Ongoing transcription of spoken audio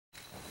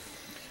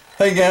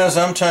Hey guys,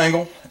 I'm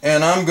Tangle,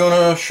 and I'm going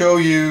to show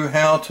you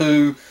how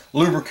to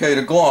lubricate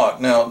a Glock.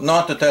 Now,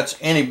 not that that's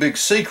any big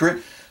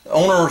secret. The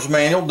owner's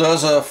manual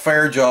does a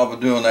fair job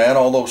of doing that,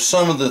 although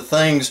some of the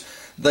things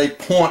they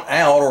point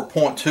out or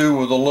point to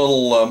with the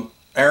little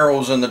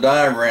arrows in the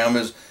diagram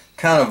is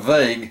kind of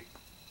vague.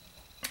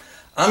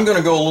 I'm going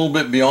to go a little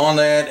bit beyond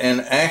that and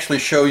actually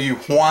show you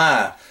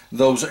why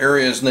those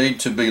areas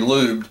need to be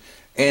lubed.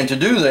 And to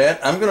do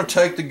that, I'm going to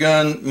take the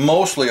gun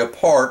mostly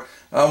apart.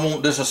 I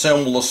won't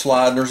disassemble the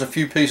slide. There's a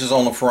few pieces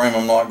on the frame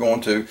I'm not going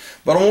to.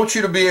 But I want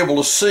you to be able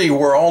to see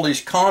where all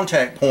these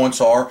contact points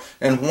are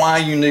and why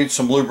you need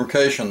some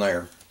lubrication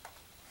there.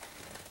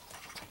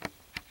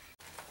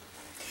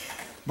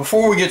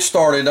 Before we get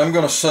started, I'm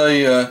going to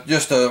say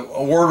just a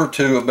word or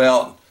two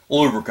about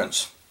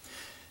lubricants.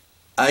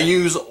 I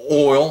use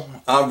oil.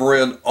 I've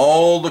read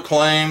all the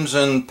claims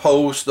and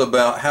posts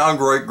about how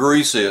great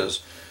grease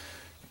is.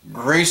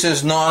 Grease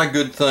is not a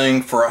good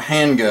thing for a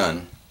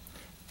handgun.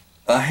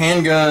 A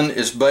handgun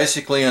is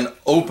basically an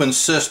open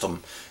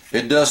system.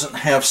 It doesn't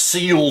have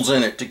seals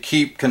in it to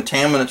keep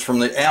contaminants from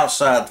the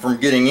outside from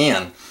getting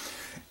in.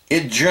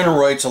 It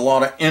generates a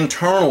lot of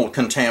internal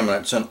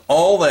contaminants, and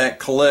all that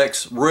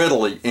collects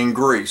readily in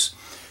grease.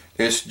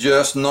 It's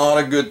just not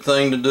a good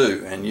thing to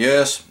do. And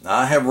yes,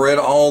 I have read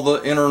all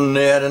the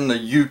internet and the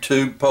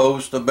YouTube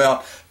posts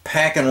about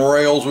packing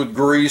rails with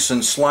grease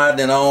and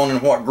sliding it on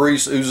and what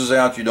grease oozes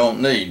out you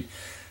don't need.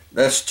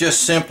 That's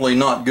just simply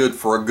not good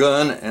for a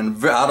gun, and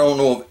I don't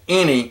know of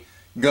any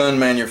gun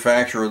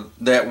manufacturer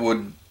that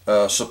would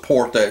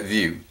support that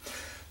view.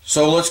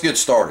 So let's get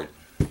started.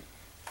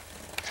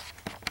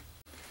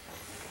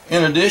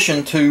 In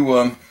addition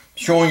to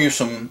showing you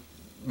some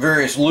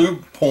various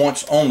lube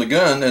points on the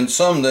gun, and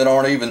some that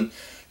aren't even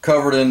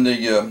covered in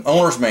the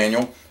owner's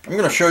manual, I'm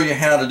going to show you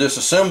how to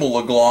disassemble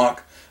the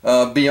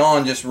Glock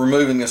beyond just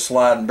removing the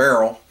slide and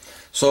barrel.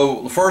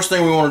 So the first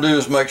thing we want to do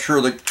is make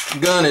sure the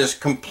gun is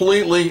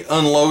completely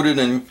unloaded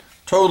and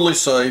totally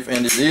safe,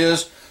 and it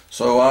is.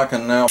 So I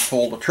can now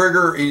pull the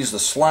trigger, ease the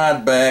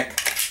slide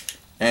back,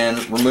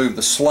 and remove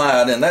the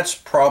slide, and that's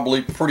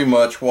probably pretty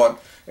much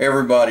what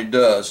everybody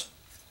does.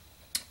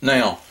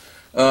 Now,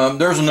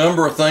 there's a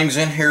number of things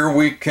in here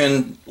we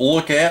can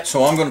look at,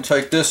 so I'm going to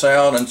take this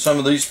out and some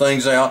of these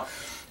things out.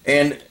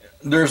 And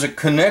there's a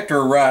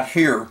connector right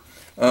here.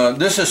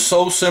 This is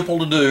so simple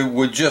to do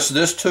with just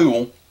this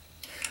tool.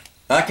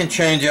 I can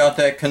change out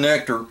that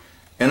connector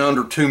in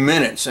under 2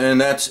 minutes, and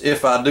that's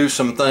if I do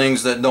some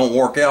things that don't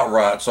work out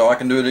right, so I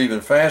can do it even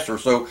faster.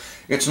 So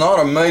it's not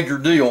a major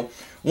deal.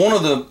 One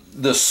of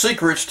the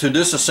secrets to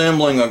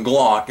disassembling a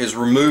Glock is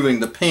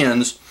removing the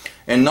pins,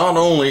 and not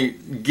only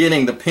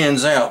getting the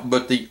pins out,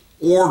 but the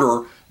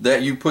order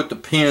that you put the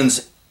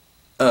pins,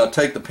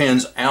 take the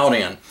pins out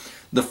in.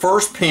 The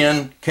first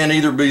pin can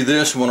either be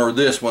this one or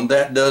this one.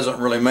 That doesn't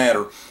really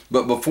matter.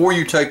 But before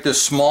you take this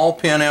small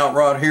pin out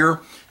right here,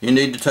 you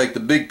need to take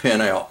the big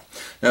pin out.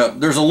 Now,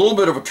 there's a little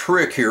bit of a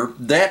trick here.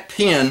 That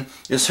pin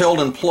is held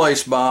in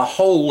place by a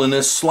hole in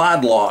this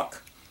slide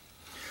lock.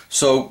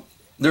 So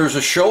there's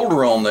a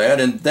shoulder on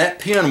that, and that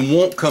pin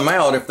won't come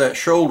out if that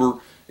shoulder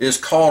is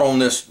caught on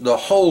the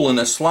hole in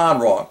this slide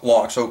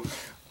lock. So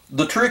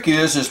the trick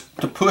is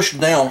to push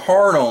down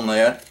hard on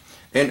that,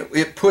 and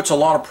it puts a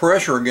lot of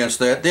pressure against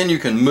that. Then you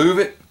can move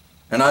it,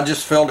 and I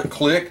just felt it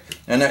click,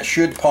 and that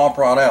should pop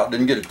right out.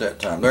 Didn't get it that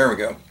time. There we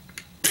go.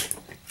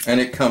 And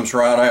it comes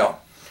right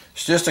out.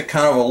 It's just a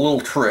kind of a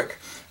little trick.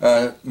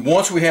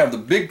 Once we have the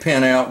big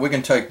pin out, we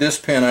can take this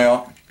pin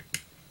out.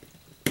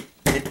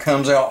 It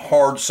comes out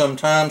hard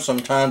sometimes.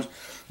 Sometimes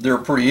they're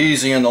pretty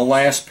easy, and the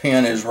last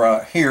pin is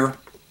right here.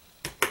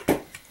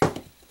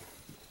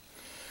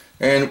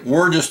 And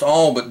we're just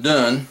all but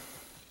done.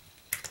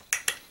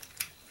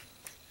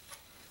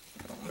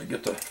 Let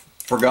me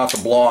forgot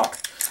the block.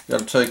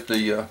 Got to take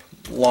the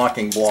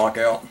locking block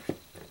out.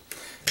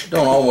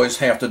 Don't always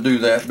have to do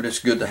that, but it's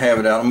good to have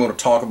it out. I'm going to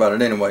talk about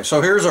it anyway.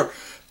 So here's our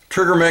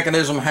trigger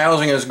mechanism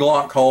housing, as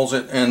Glock calls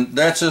it, and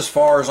that's as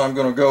far as I'm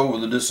going to go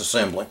with the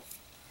disassembly.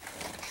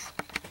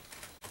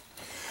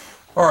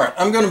 Alright,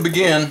 I'm going to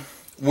begin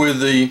with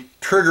the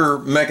trigger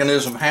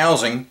mechanism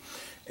housing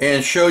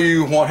and show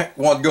you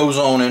what goes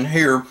on in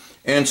here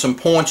and some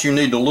points you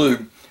need to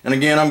lube. And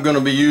again, I'm going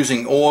to be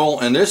using oil,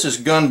 and this is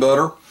gun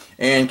butter.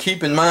 And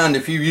keep in mind,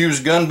 if you use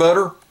gun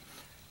butter,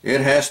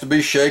 it has to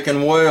be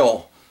shaken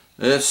well.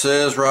 It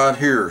says right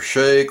here,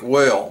 shake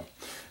well.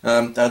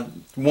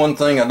 One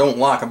thing I don't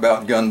like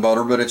about gun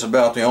butter, but it's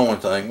about the only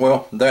thing.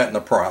 Well, that and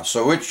the price.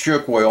 So it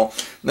shook well.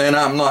 Then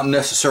I'm not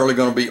necessarily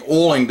going to be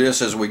oiling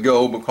this as we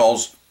go,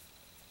 because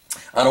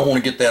I don't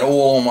want to get that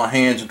oil on my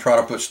hands and try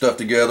to put stuff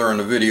together in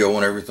the video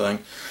and everything.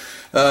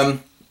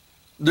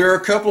 There are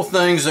a couple of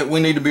things that we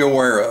need to be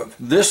aware of.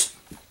 This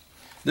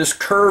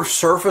curved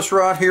surface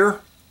right here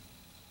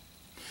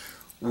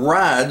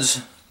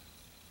rides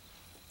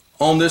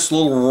on this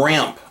little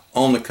ramp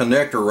on the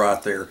connector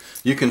right there.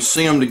 You can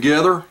see them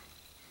together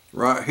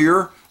right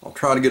here. I'll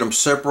try to get them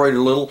separated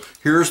a little.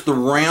 Here's the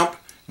ramp,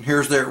 and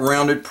here's that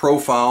rounded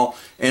profile,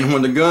 and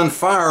when the gun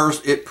fires,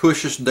 it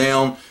pushes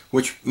down,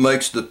 which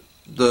makes the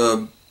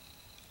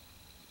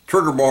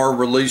trigger bar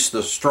release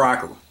the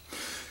striker.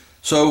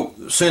 So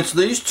since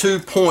these 2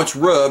 points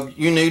rub,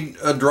 you need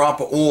a drop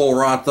of oil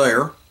right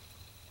there.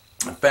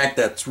 In fact,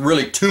 that's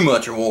really too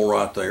much oil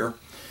right there.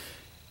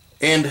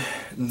 And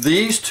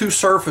these 2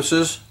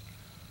 surfaces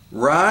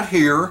right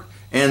here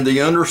and the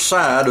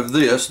underside of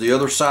this, the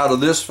other side of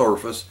this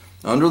surface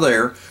under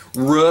there,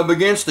 rub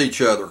against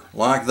each other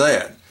like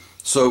that.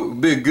 So it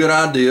would be a good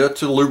idea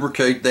to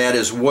lubricate that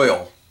as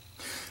well.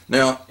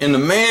 Now in the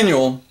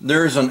manual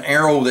there's an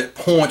arrow that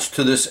points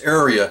to this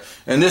area,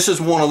 and this is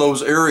one of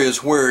those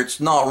areas where it's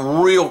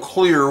not real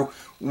clear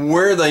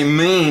where they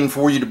mean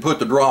for you to put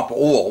the drop of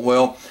oil.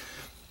 Well,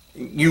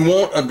 you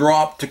want a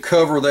drop to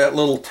cover that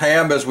little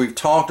tab as we've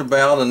talked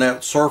about, and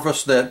that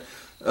surface that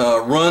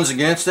runs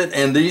against it,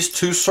 and these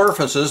 2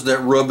 surfaces that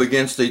rub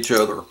against each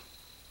other.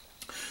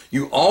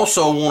 You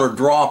also want to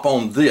drop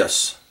on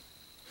this.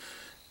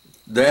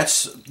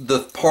 That's the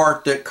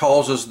part that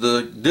causes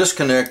the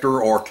disconnector,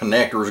 or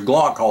connector as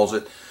Glock calls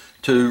it,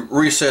 to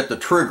reset the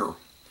trigger.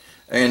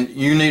 And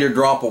you need a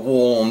drop of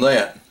oil on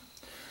that.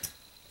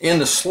 In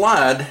the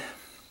slide,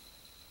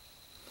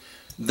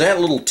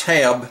 that little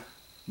tab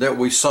that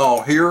we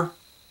saw here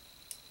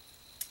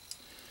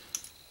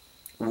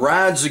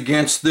rides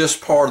against this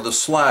part of the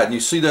slide. And you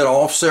see that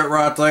offset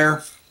right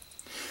there?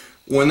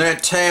 When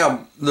that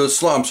tab,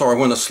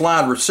 when the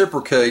slide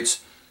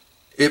reciprocates,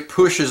 it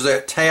pushes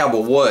that tab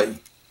away.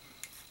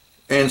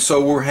 And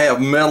so we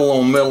have metal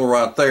on metal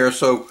right there,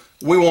 so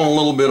we want a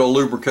little bit of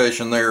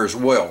lubrication there as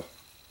well.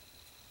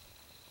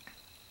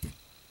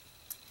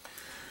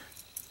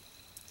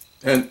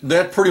 And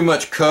that pretty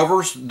much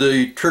covers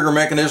the trigger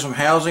mechanism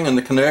housing and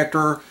the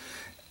connector.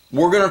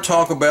 We're going to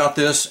talk about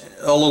this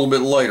a little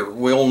bit later.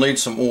 We'll need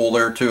some oil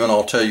there too, and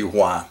I'll tell you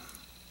why.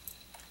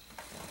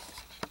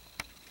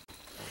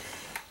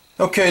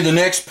 Okay, the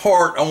next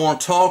part I want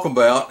to talk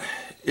about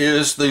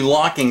is the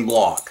locking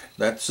block.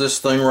 That's this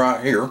thing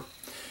right here.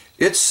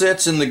 It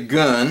sits in the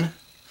gun,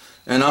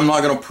 and I'm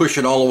not going to push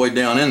it all the way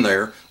down in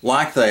there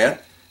like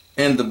that.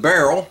 And the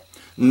barrel,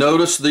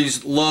 notice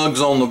these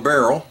lugs on the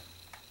barrel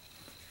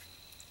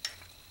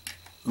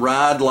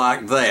ride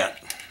like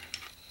that.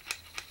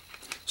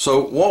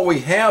 So what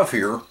we have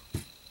here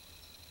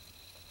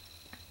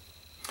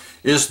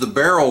is the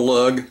barrel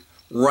lug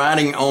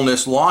riding on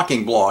this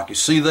locking block. You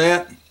see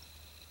that?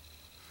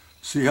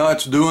 See how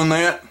it's doing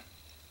that?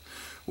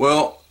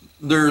 Well,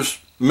 there's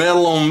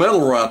metal on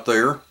metal right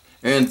there,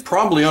 and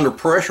probably under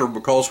pressure,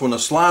 because when the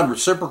slide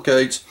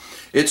reciprocates,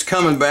 it's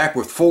coming back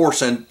with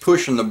force and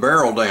pushing the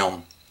barrel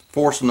down,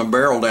 forcing the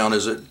barrel down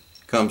as it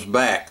comes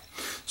back.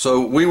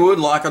 So we would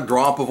like a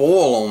drop of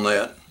oil on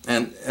that.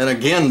 And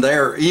again,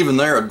 even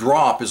there, a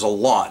drop is a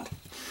lot.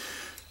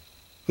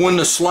 When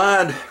the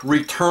slide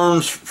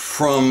returns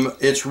from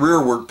its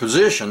rearward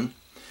position,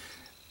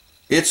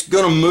 it's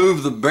going to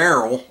move the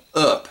barrel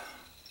up.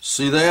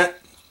 See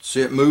that?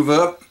 See it move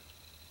up?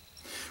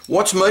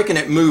 What's making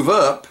it move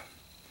up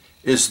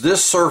is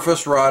this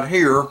surface right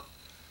here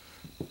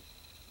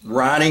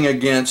riding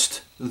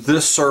against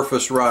this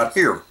surface right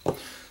here.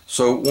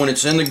 So when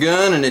it's in the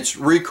gun and it's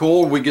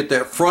recoiled, we get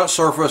that front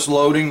surface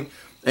loading,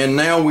 and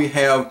now we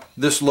have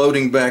this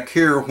loading back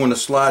here when the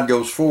slide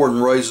goes forward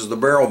and raises the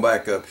barrel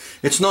back up.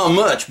 It's not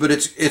much, but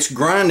it's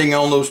grinding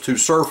on those 2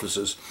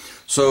 surfaces.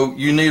 So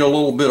you need a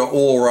little bit of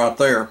oil right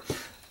there.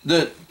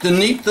 The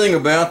neat thing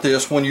about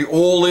this, when you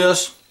oil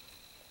this,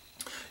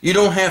 you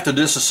don't have to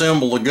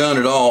disassemble the gun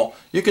at all.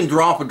 You can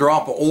drop a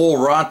drop of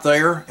oil right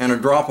there and a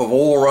drop of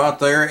oil right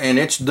there, and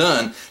it's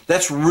done.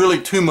 That's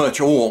really too much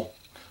oil.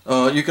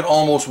 You can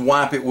almost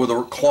wipe it with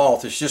a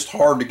cloth. It's just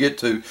hard to get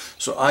to.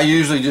 So I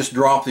usually just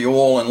drop the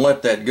oil and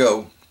let that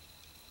go.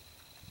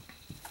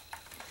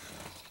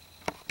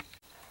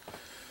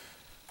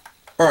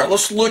 Alright,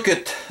 let's look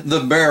at the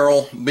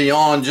barrel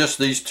beyond just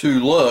these 2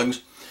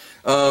 lugs.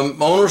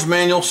 Owner's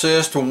manual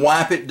says to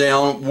wipe it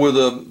down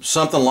with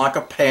something like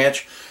a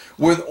patch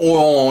with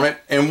oil on it,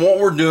 and what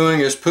we're doing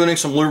is putting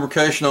some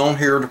lubrication on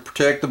here to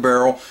protect the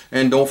barrel,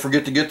 and don't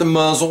forget to get the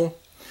muzzle,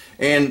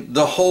 and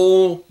the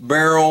whole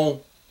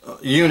barrel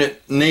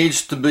unit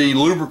needs to be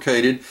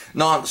lubricated,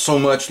 not so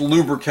much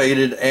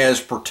lubricated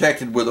as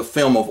protected with a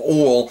film of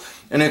oil.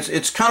 And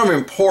it's kind of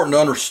important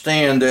to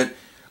understand that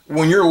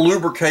when you're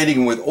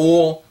lubricating with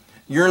oil,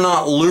 you're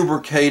not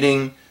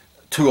lubricating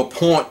to a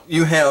point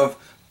you have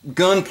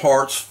gun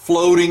parts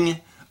floating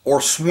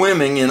or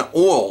swimming in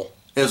oil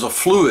as a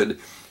fluid.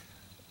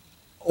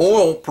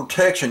 Oil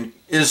protection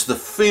is the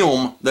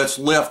film that's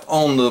left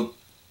on the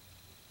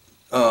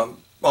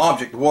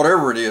object,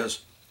 whatever it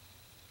is.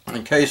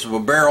 In case of a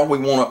barrel, we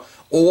want an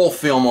oil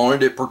film on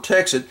it. It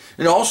protects it.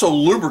 It also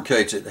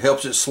lubricates it. It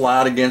helps it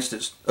slide against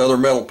its other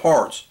metal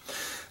parts.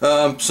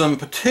 Some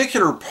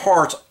particular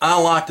parts I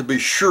like to be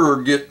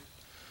sure get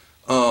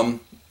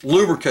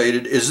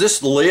lubricated is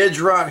this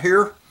ledge right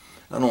here.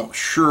 I'm not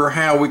sure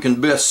how we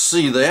can best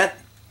see that.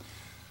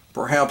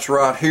 Perhaps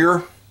right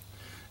here.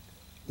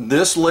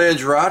 This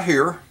ledge right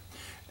here.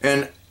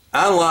 And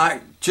I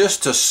like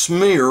just to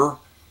smear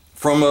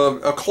from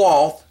a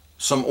cloth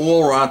some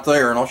oil right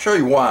there, and I'll show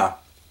you why.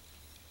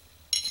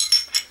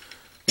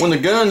 when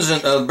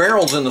the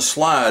barrel's in the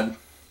slide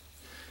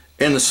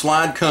and the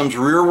slide comes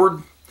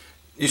rearward,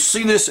 you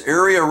see this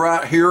area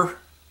right here?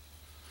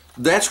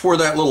 That's where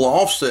that little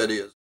offset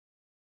is.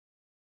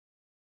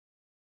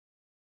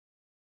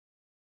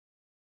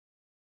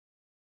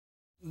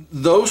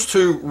 Those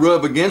two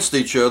rub against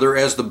each other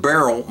as the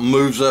barrel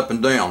moves up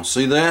and down.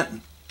 See that?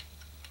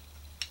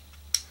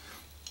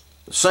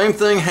 The same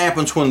thing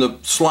happens when the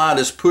slide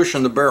is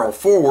pushing the barrel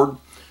forward.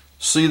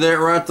 See that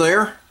right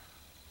there?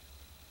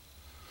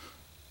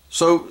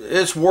 So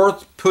it's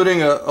worth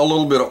putting a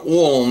little bit of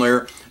oil on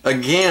there.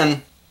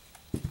 Again,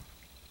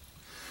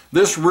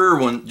 this rear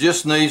one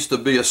just needs to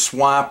be a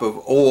swipe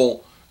of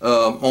oil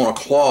on a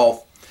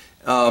cloth.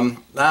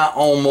 I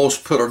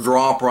almost put a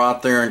drop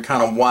right there and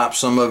kind of wipe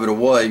some of it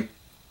away.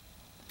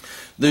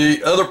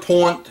 The other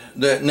point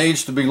that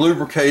needs to be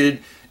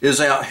lubricated is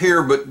out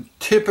here, but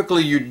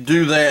typically you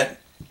do that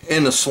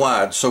in the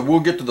slide. So we'll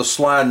get to the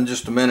slide in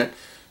just a minute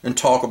and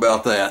talk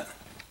about that.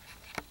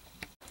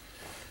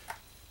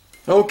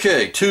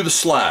 Okay, to the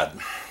slide.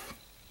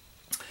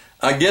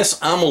 I guess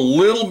I'm a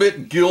little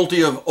bit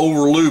guilty of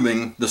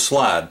over-lubing the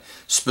slide,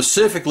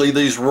 specifically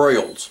these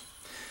rails.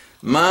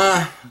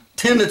 My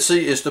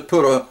tendency is to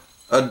put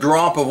a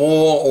drop of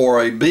oil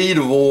or a bead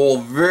of oil,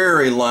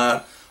 very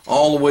light,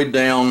 all the way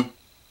down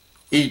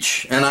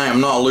each, and I am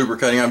not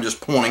lubricating, I'm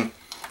just pointing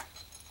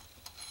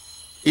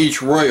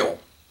each rail.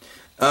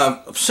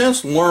 I've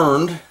since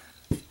learned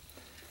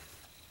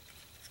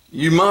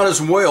you might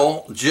as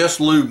well just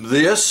lube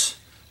this,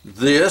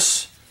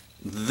 this,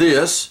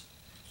 this,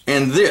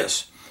 and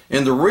this.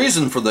 And the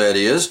reason for that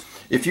is,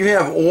 if you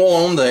have oil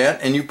on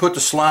that and you put the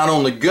slide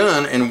on the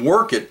gun and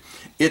work it,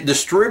 it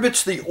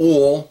distributes the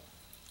oil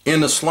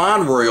in the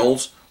slide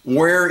rails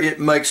where it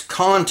makes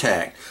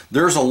contact.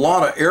 There's a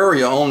lot of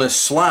area on this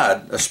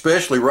slide,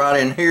 especially right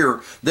in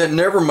here, that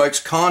never makes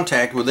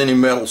contact with any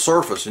metal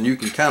surface, and you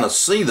can kind of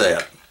see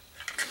that.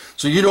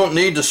 So you don't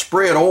need to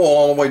spread oil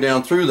all the way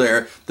down through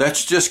there.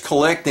 That's just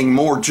collecting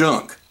more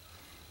junk.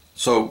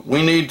 So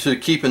we need to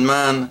keep in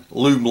mind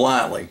lube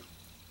lightly.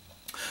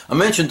 I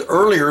mentioned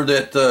earlier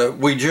that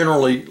we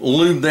generally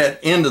lube that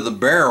end of the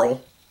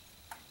barrel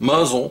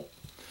muzzle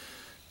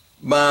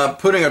by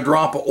putting a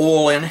drop of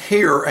oil in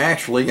here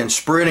actually and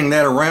spreading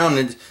that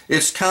around.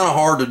 It's kind of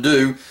hard to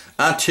do.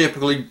 I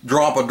typically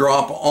drop a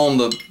drop on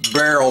the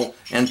barrel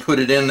and put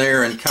it in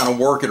there and kind of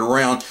work it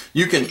around.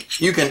 You can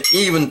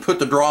even put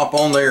the drop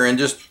on there and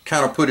just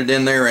kind of put it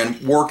in there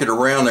and work it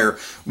around there.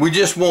 We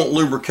just want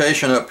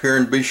lubrication up here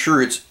and be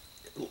sure it's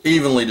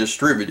evenly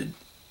distributed.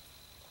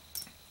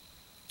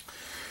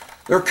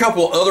 There are a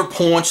couple other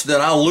points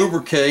that I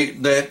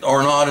lubricate that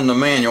are not in the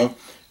manual.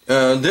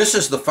 This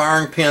is the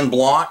firing pin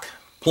block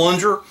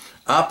plunger.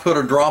 I put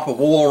a drop of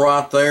oil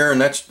right there, and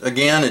that's,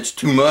 again, it's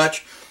too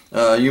much.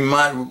 You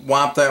might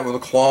wipe that with a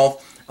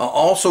cloth. I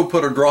also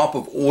put a drop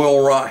of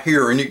oil right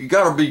here, and you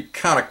got to be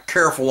kind of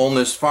careful on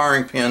this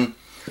firing pin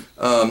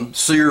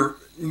sear.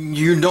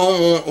 You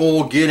don't want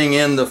oil getting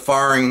in the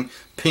firing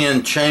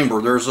pin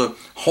chamber. There's a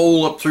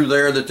hole up through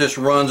there that just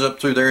runs up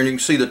through there, and you can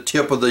see the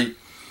tip of the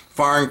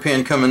firing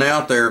pin coming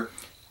out there.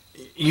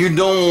 You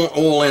don't want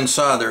oil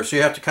inside there, so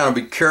you have to kind of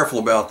be careful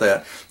about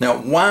that. Now,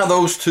 why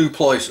those two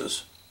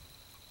places?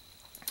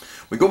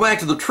 We go back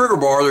to the trigger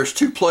bar. There's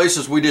two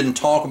places we didn't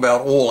talk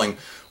about oiling.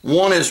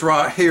 One is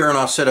right here, and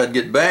I said I'd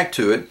get back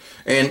to it.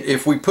 And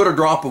if we put a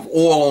drop of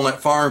oil on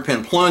that firing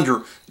pin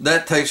plunger,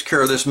 that takes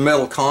care of this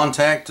metal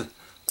contact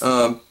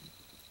point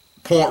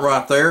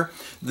right there.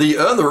 The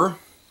other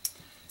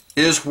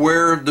is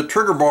where the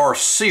trigger bar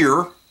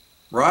sear,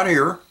 right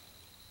here,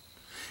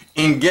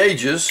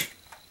 engages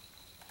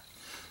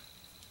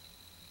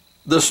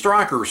the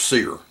striker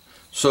sear.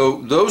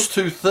 So those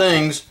two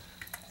things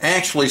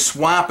actually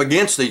swipe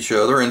against each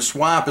other, and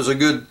swipe is a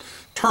good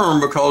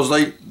term because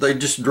they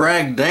just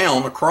drag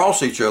down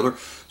across each other.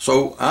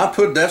 So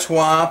that's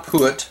why I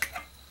put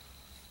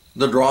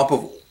the drop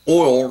of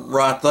oil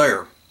right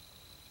there.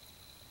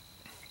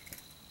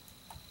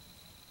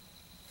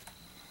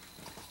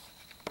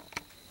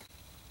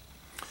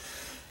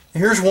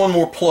 Here's one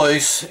more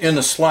place in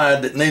the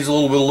slide that needs a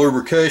little bit of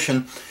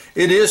lubrication.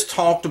 It is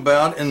talked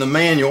about in the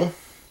manual,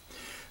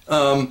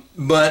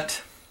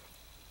 but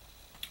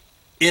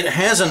it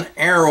has an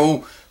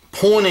arrow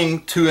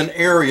pointing to an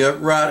area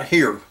right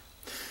here.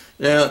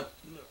 Now,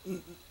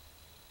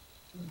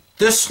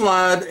 this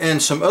slide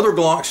and some other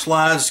Glock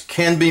slides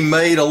can be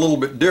made a little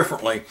bit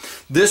differently.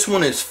 This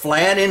one is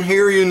flat in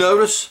here, you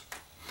notice.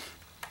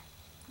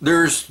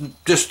 There's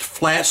just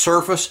flat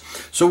surface.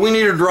 So we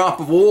need a drop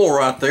of oil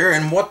right there,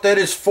 and what that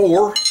is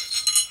for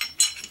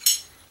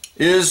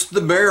is the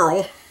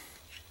barrel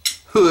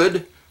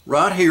hood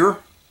right here.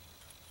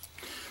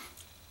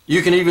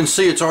 You can even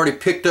see it's already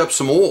picked up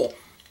some oil.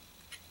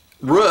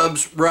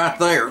 Rubs right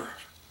there.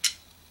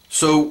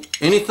 So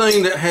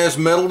anything that has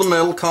metal to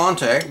metal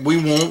contact, we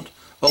want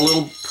a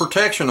little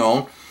protection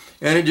on,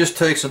 and it just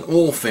takes an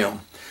oil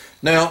film.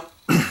 Now,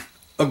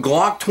 a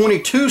Glock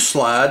 22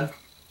 slide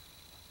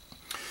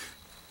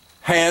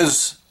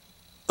has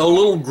a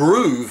little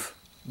groove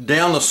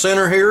down the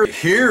center here.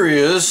 Here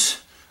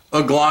is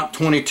a Glock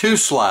 22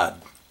 slide.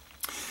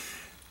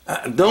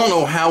 I don't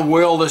know how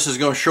well this is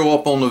going to show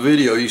up on the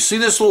video. You see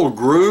this little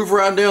groove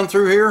right down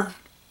through here?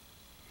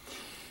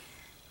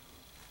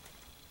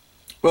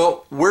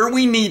 Well, where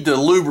we need to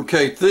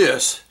lubricate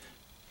this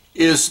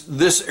is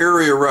this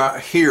area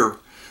right here.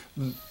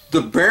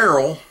 The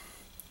barrel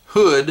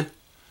hood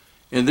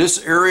in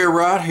this area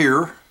right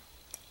here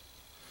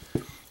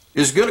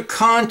is going to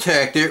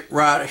contact it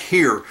right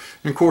here.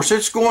 And of course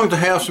it's going to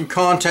have some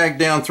contact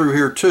down through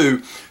here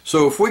too.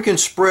 So if we can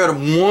spread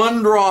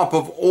one drop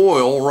of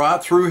oil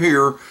right through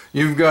here,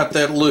 you've got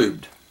that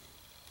lubed.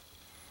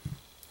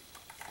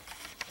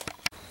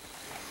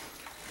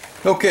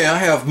 Okay, I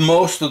have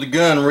most of the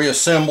gun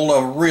reassembled.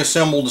 I've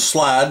reassembled the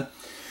slide.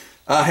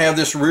 I have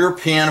this rear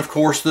pin, of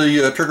course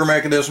the trigger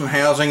mechanism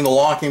housing, the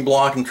locking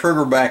block, and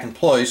trigger back in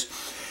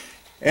place.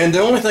 And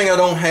the only thing I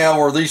don't have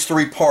are these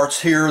three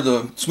parts here,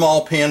 the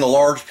small pin, the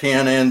large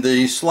pin, and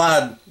the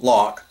slide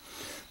lock.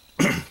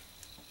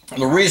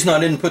 The reason I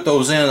didn't put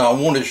those in, I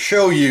wanted to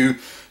show you the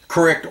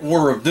correct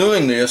order of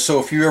doing this, so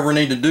if you ever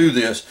need to do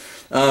this.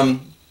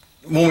 When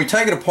we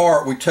take it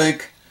apart, we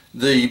take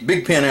the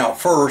big pin out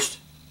first,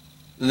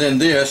 then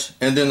this,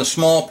 and then the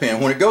small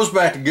pin. When it goes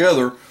back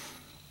together,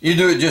 you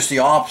do it just the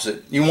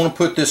opposite. You want to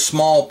put this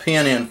small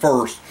pin in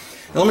first.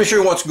 Now let me show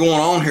you what's going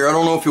on here. I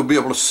don't know if you'll be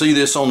able to see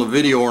this on the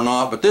video or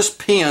not, but this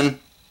pin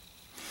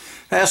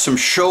has some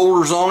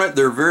shoulders on it.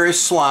 They're very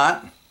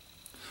slight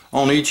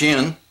on each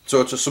end, so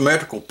it's a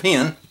symmetrical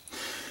pin.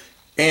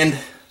 And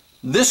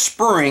this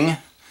spring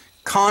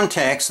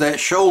contacts that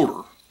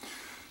shoulder.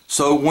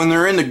 So when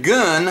they're in the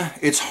gun,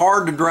 it's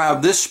hard to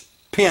drive this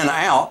pin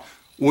out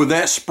with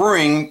that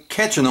spring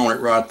catching on it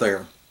right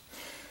there.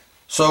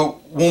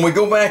 So when we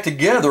go back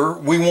together,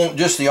 we want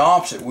just the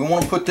opposite. We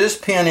want to put this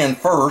pin in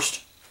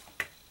first.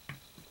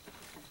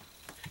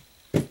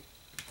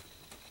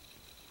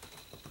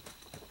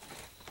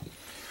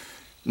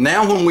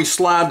 Now when we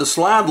slide the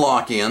slide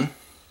lock in,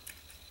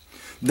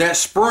 that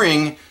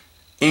spring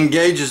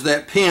engages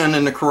that pin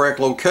in the correct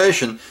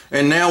location,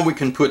 and now we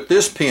can put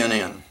this pin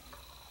in.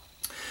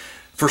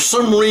 For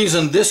some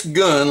reason this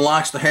gun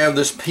likes to have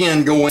this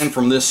pin go in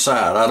from this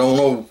side. I don't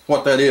know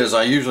what that is.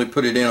 I usually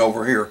put it in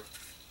over here.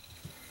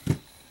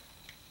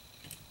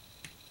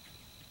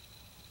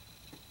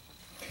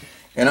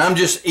 And I'm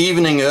just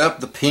evening up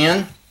the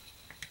pin.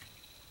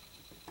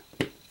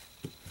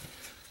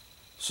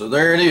 So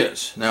there it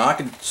is. Now I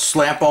can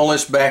slap all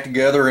this back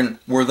together and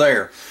we're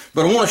there.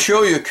 But I want to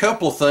show you a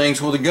couple of things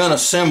with the gun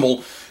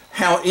assembled,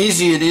 how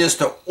easy it is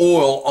to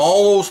oil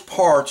all those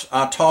parts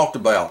I talked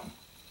about.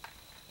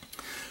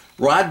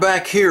 Right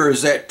back here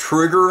is that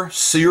trigger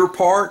sear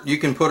part. You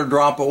can put a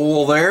drop of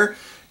oil there.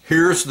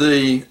 Here's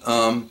the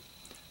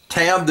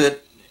tab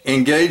that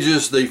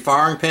engages the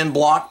firing pin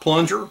block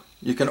plunger.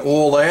 You can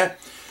oil that.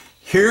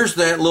 Here's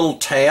that little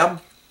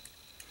tab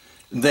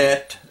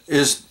that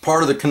is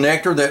part of the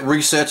connector that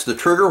resets the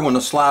trigger when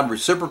the slide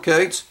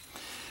reciprocates.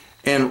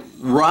 And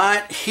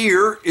right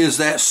here is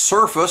that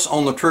surface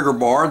on the trigger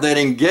bar that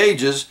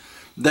engages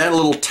that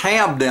little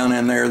tab down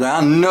in there. Now,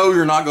 I know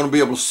you're not going to be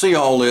able to see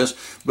all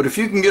this, but if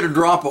you can get a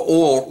drop of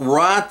oil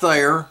right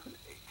there,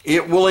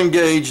 it will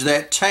engage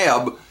that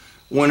tab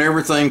when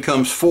everything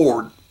comes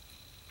forward.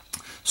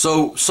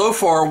 So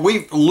far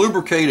we've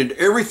lubricated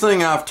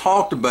everything I've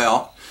talked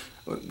about.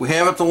 We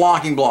haven't the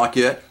locking block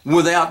yet,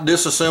 without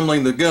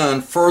disassembling the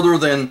gun further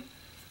than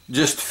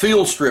just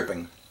field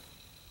stripping.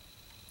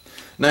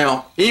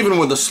 Now, even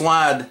with the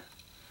slide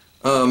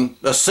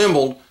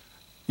assembled,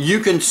 you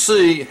can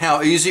see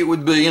how easy it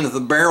would be, and if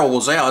the barrel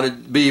was out,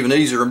 it'd be even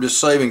easier. I'm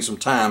just saving some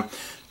time.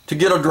 To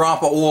get a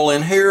drop of oil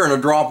in here and a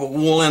drop of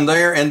oil in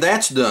there, and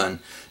that's done.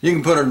 You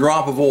can put a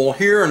drop of oil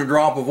here and a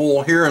drop of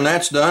oil here, and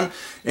that's done.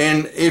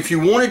 And if you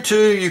wanted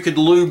to, you could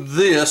lube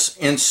this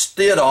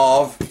instead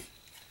of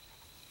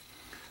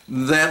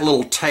that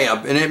little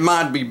tab, and it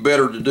might be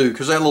better to do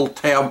because that little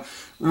tab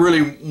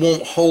really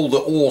won't hold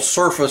the oil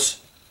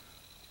surface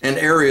and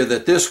area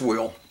that this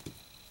will.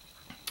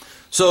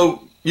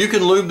 So you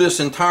can lube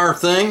this entire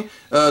thing.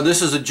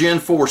 This is a Gen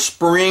 4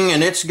 spring,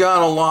 and it's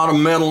got a lot of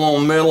metal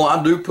on metal.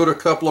 I do put a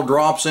couple of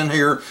drops in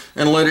here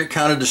and let it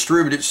kind of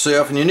distribute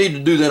itself, and you need to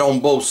do that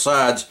on both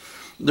sides.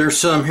 There's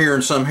some here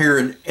and some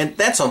here, and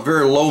that's a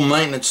very low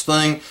maintenance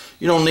thing.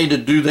 You don't need to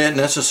do that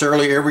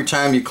necessarily every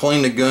time you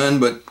clean the gun,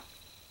 but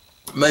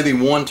maybe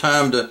one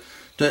time to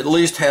at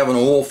least have an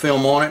oil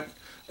film on it.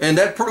 And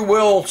that pretty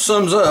well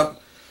sums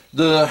up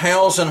the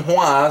hows and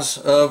whys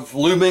of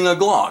lubing a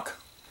Glock.